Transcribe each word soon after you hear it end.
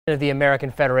Of the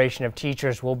American Federation of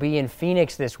Teachers will be in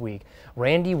Phoenix this week.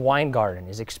 Randy Weingarten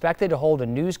is expected to hold a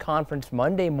news conference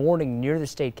Monday morning near the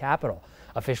state capitol.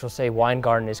 Officials say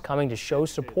Weingarten is coming to show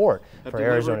support for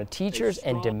Arizona teachers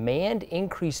and demand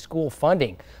increased school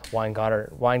funding.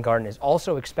 Weingarten is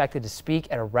also expected to speak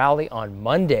at a rally on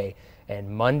Monday, and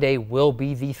Monday will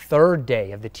be the third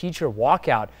day of the teacher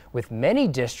walkout, with many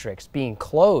districts being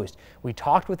closed. We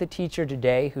talked with a teacher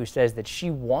today who says that she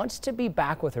wants to be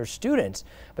back with her students,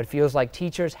 but feels like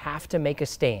teachers have to make a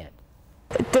stand.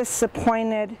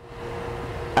 Disappointed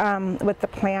with the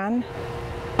plan.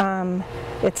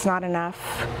 It's not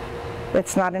enough.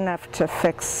 It's not enough to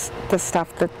fix the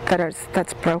stuff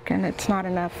that's broken. It's not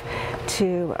enough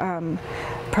to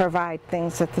provide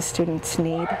things that the students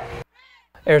need.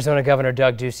 Arizona Governor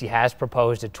Doug Ducey has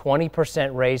proposed a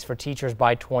 20% raise for teachers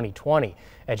by 2020.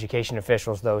 Education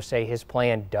officials, though, say his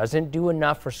plan doesn't do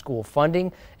enough for school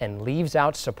funding and leaves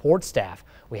out support staff.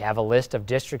 We have a list of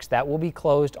districts that will be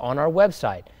closed on our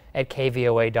website at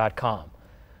KVOA.com.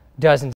 Dozens